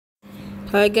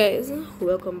Hi guys,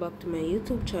 welcome back to my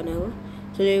YouTube channel.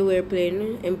 Today we're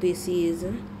playing NPCs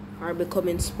are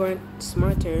becoming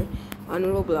smarter on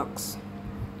Roblox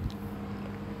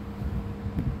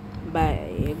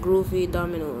by Groovy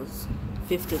Dominoes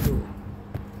 52.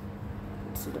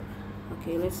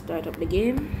 Okay, let's start up the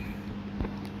game.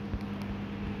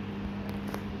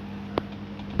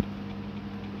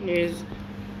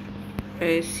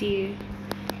 I see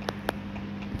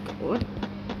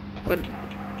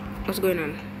what's going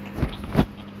on?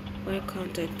 Why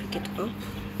can't I pick it up?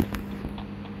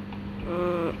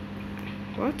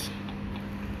 What?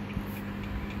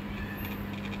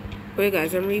 Wait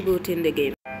guys, I'm rebooting the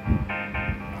game.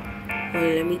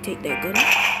 Well, let me take that gun.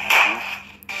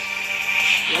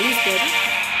 Well, he's dead.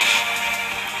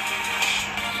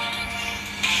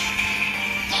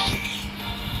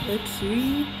 Let's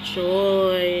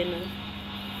rejoin.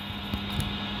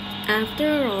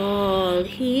 After all,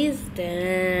 he's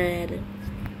dead.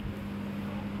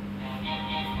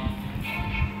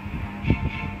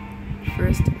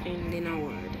 First ending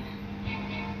award.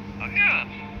 A gun?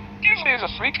 This is a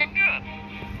freaking gun.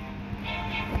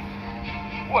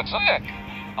 What's the heck?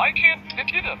 I can't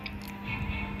pick it up.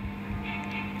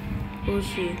 Who's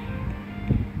she?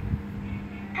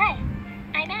 Hi,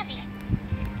 I'm Abby.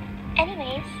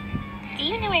 Anyways, do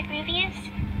you know where Groovy is?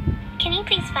 Can you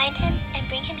please find him and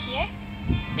bring him here?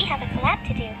 We have a collab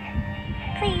to do.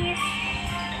 Please.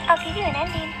 I'll give you an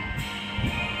ending.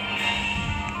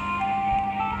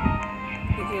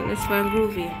 Okay, let's find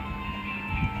Groovy.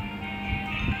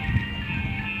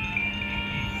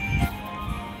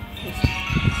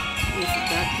 Is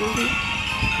that Groovy?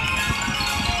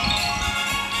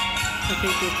 I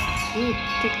think it's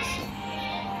Tix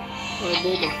or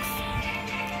Bobox.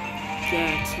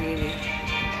 Yeah, it's really.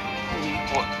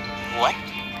 What?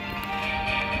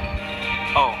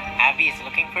 Oh, Abby is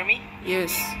looking for me?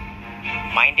 Yes.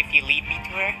 Mind if you lead me to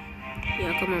her?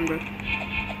 Yeah, come on, bro.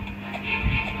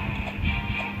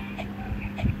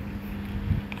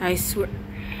 I swear.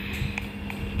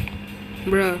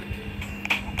 Bruh.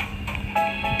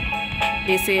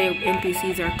 They say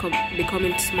NPCs are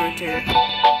becoming smarter. Look at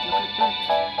that.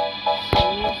 So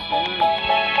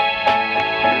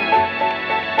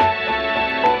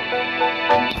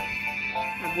smart.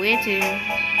 I'm waiting.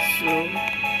 Slow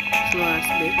ass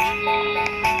bitch.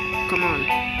 Come on.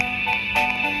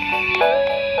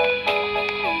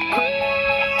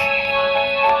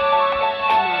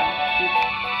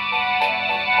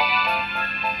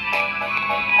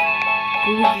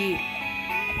 Groovy.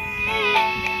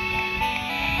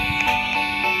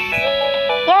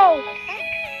 Yay!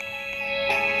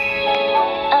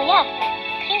 Oh yeah,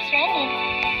 here's your ending.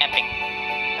 Epic.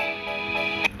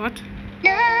 What?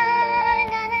 Na na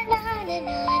na na na na na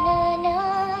na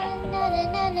na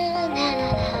na na na.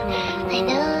 I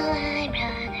know I'm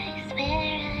wrong, I swear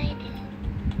I did.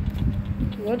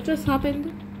 What just happened?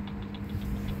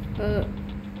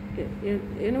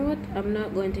 You know what? I'm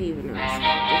not going to even ask.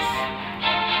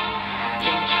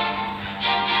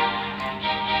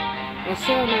 I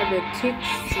saw another tick,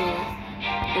 so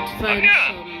let's A find gun?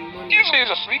 some money. This is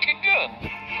a freaking gun.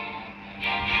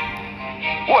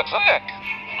 What the heck?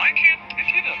 I can't pick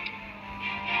it up.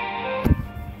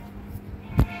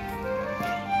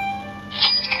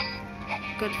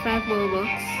 Got 5 Robux.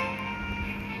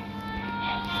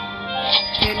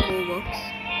 10 Robux.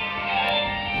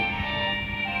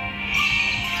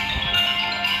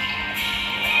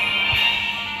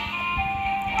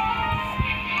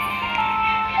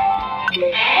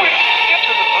 Quick, get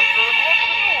to the bunker and lock the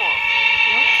door.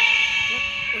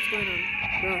 What's going on?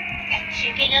 Bro.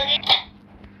 Chicken nugget.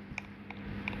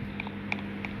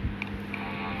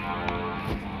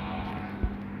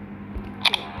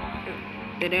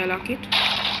 Did I lock it?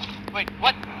 Wait,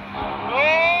 what?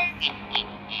 Oh. Do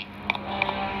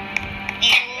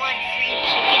you want free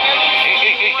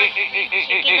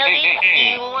chicken nuggets? Do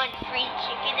you want free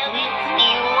chicken nuggets? Do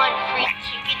you want free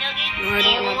chicken nuggets? No, I Do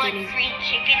you don't want want any. free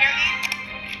chicken nuggets?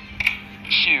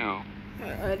 Shoo.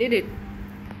 I did it.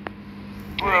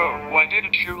 Bro, why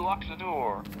didn't you lock the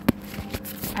door?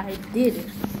 I did.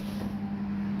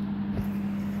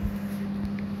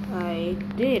 I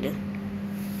did.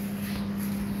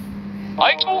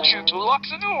 I told you to lock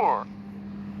the door.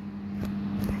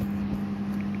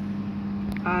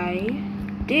 I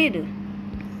did.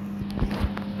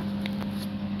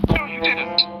 No, you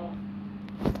didn't.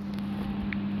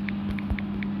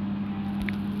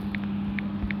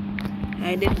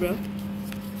 I did, bro.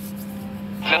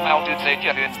 Then how did they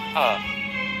get in?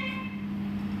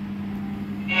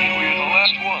 We're the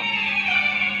last one.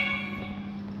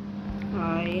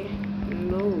 I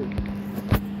know.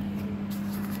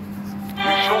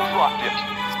 You're so locked it.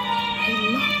 He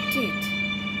locked it.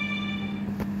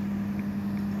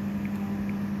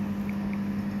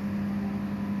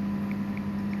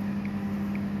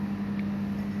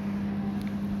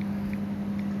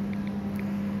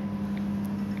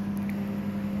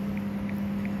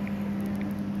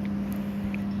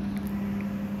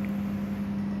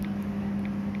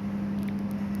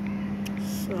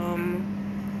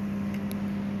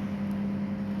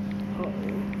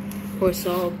 Or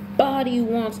somebody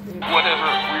wants to.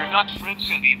 Whatever, we're not friends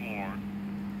anymore.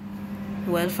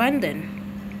 Well, fine then.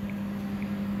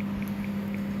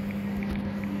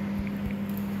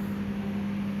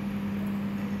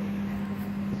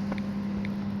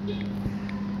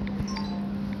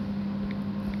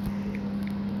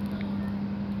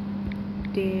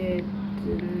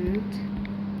 Didn't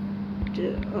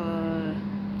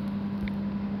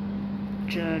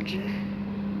judge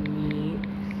me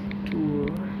too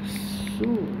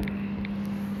soon.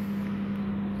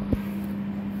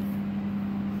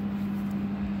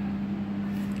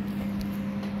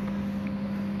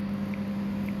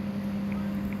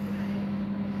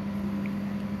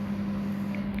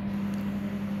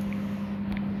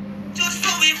 Just so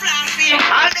we flashy,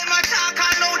 all them a talk,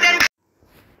 I know them.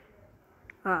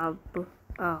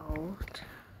 Out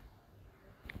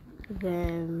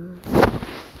them.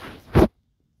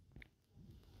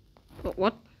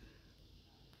 What?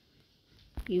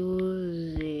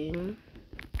 Using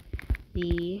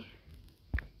the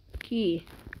key.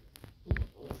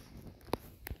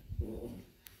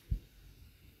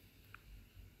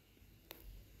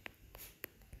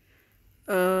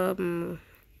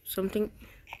 Something.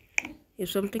 If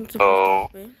something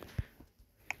supposed to happen.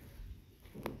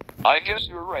 I guess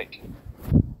you're right.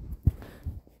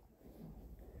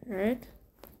 Alright?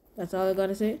 That's all I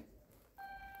gotta say?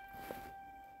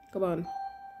 Come on.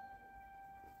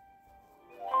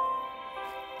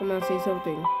 Come on, say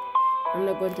something. I'm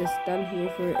not going to stand here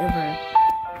forever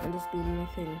and just do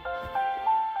nothing.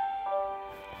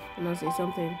 Come on, say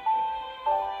something.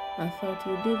 I thought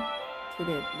you did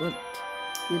forget, but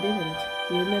you didn't.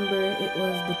 You remember it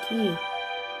was the key.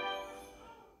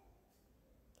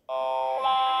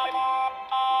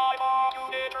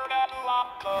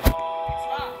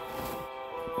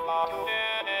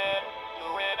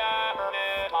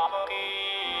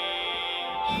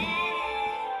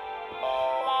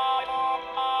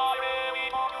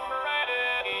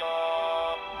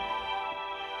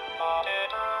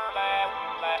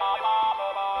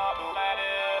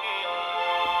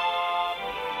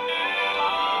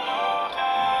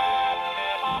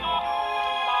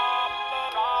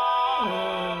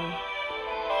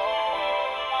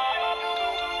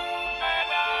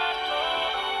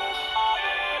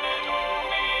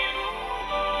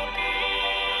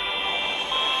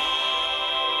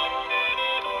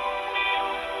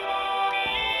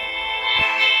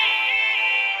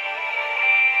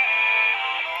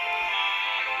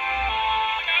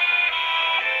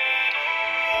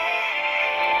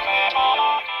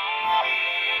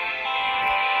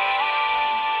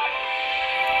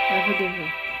 I forgive you.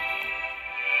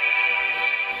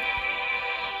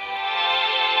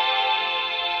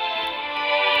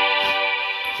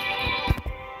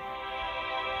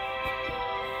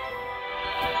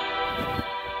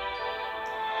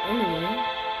 Anyway.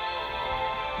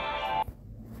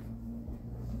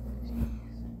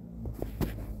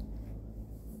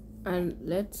 And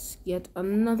let's get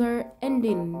another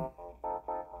ending.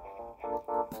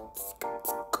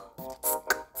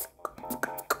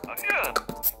 A gun.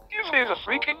 Give me the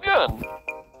freaking gun.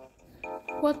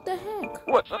 What the heck?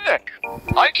 What the heck?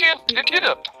 I can't pick it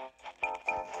up.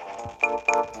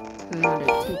 Another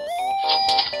tip.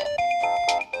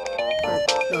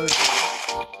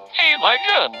 Hey, my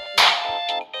gun.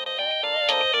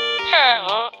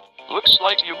 Looks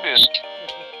like you missed.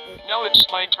 Now it's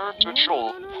my turn to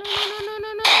troll.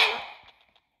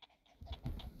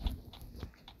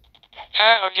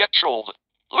 Get trolled.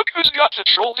 Look who's got the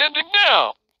troll ending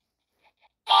now.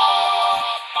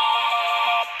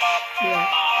 Yeah.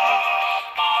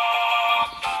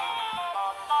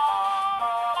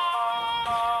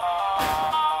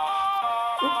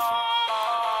 Oops.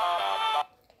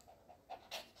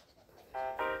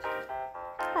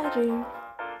 Hi, Dream.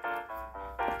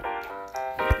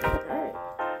 Alright.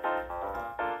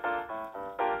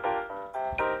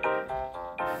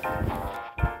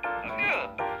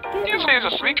 Give me the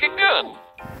freaking gun.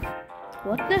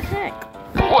 What the heck?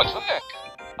 What the heck?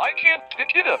 I can't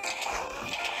pick it up.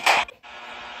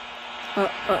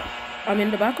 I'm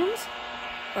in the back rooms?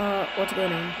 What's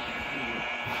going on?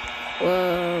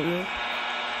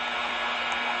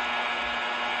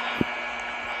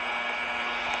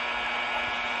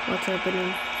 What's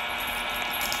happening?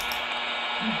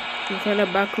 What kind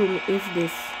of back room is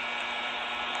this?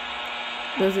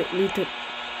 Does it lead to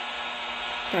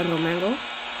Tango Mango?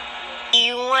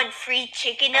 You want free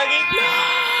chicken nuggets? No!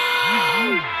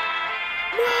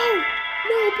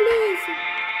 No, please!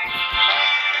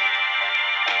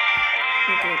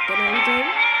 Okay, can I return?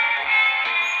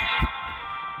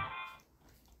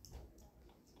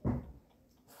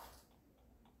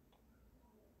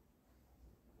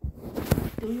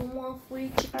 Do you want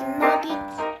free chicken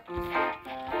nuggets?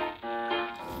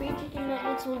 Free chicken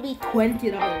nuggets will be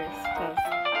 $20.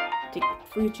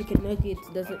 Free chicken nuggets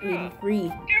doesn't mean free.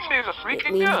 Give me the It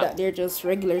freaking means gun. that they're just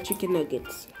regular chicken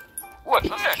nuggets. What's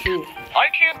It's that? true. I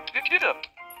can't pick it up.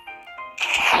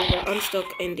 And the unstuck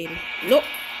ending. Nope.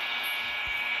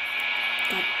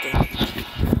 God damn it.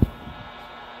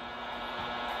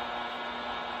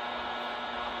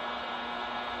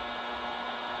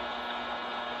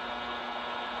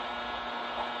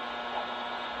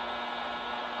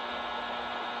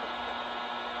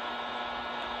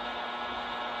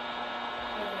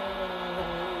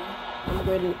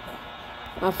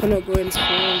 I'm gonna go and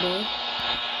spawn though.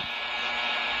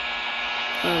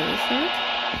 Oh, what's that?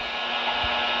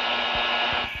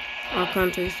 I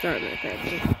can't restart my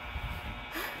character.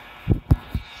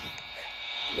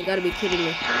 You gotta be kidding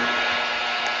me.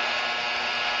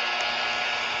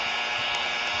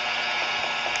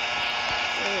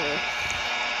 Oh.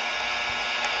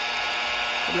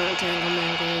 Come on, Tango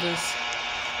Mango, this.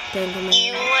 Tango Mango.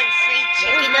 You want free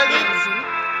chicken nuggets?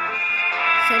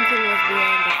 Something was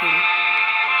behind the thing.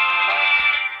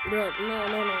 Bro, no.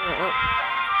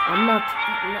 I'm not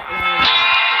lying.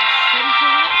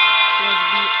 Something was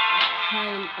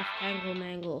behind a Tango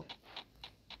Mango.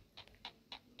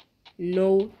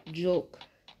 No joke.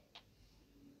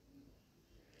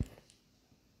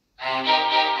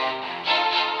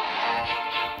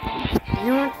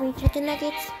 You want free chicken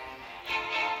nuggets?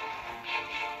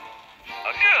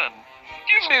 A gun.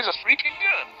 Give me the freaking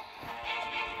gun.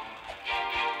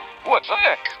 What the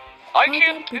heck? I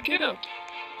can't pick it up.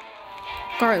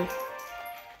 Carl.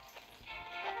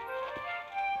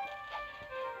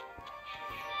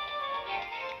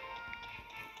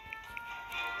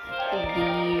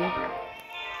 The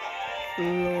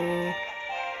floor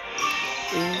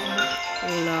is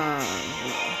lava.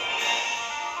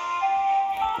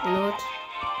 You know what?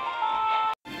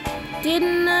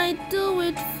 Didn't I do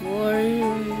it for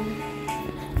you?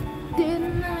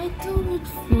 Didn't I do it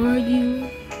for you?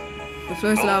 The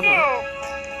first lava. No.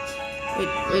 Wait.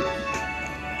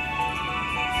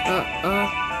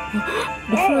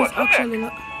 The floor what is the actually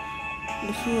the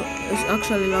floor is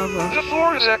actually lava. The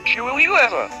floor is actually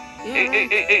lava. Yeah, Hey, hey,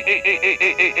 right. hey, hey, hey, hey, hey,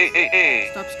 hey, hey, hey, hey.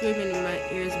 Stop screaming in my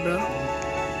ears, bro.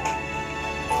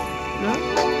 No?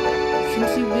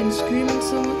 Since you've been screaming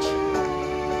so much.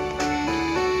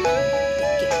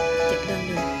 Get down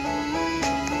there.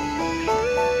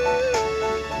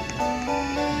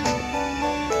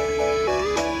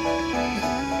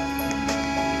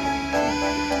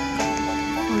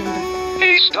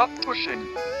 Hey, stop pushing.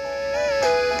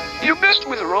 You messed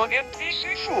with the wrong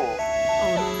NPC fool.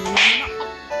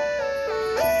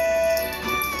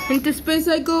 Into space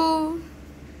I go.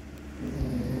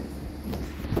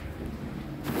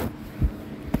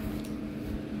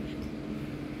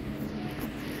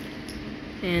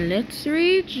 And let's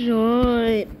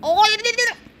rejoin. Oh,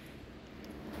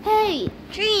 hey,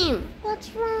 Dream,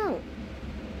 what's wrong?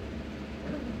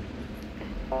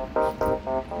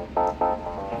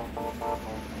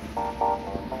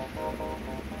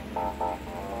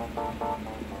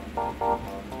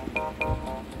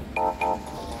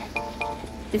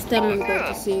 This time I'm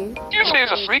going to sing. Give me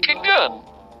the freaking gun.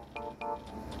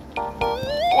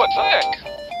 What the heck?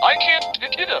 I can't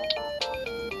pick it up.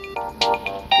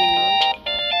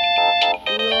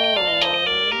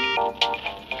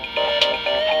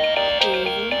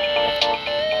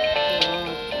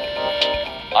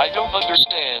 I don't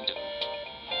understand.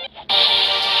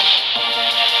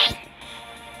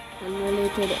 I'm nearly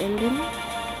to the ending.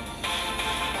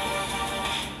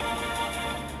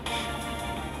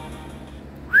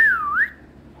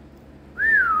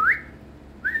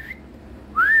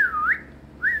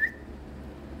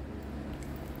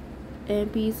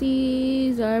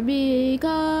 NPCs are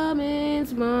becoming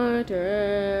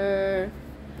smarter.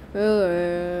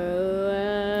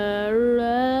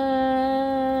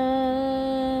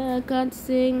 I can't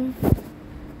sing.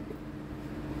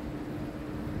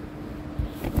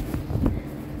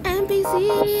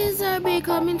 NPCs are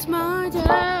becoming smarter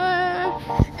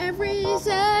every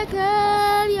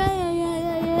second.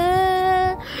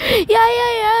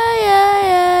 Yeah.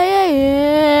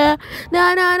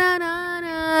 Na na na na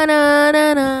na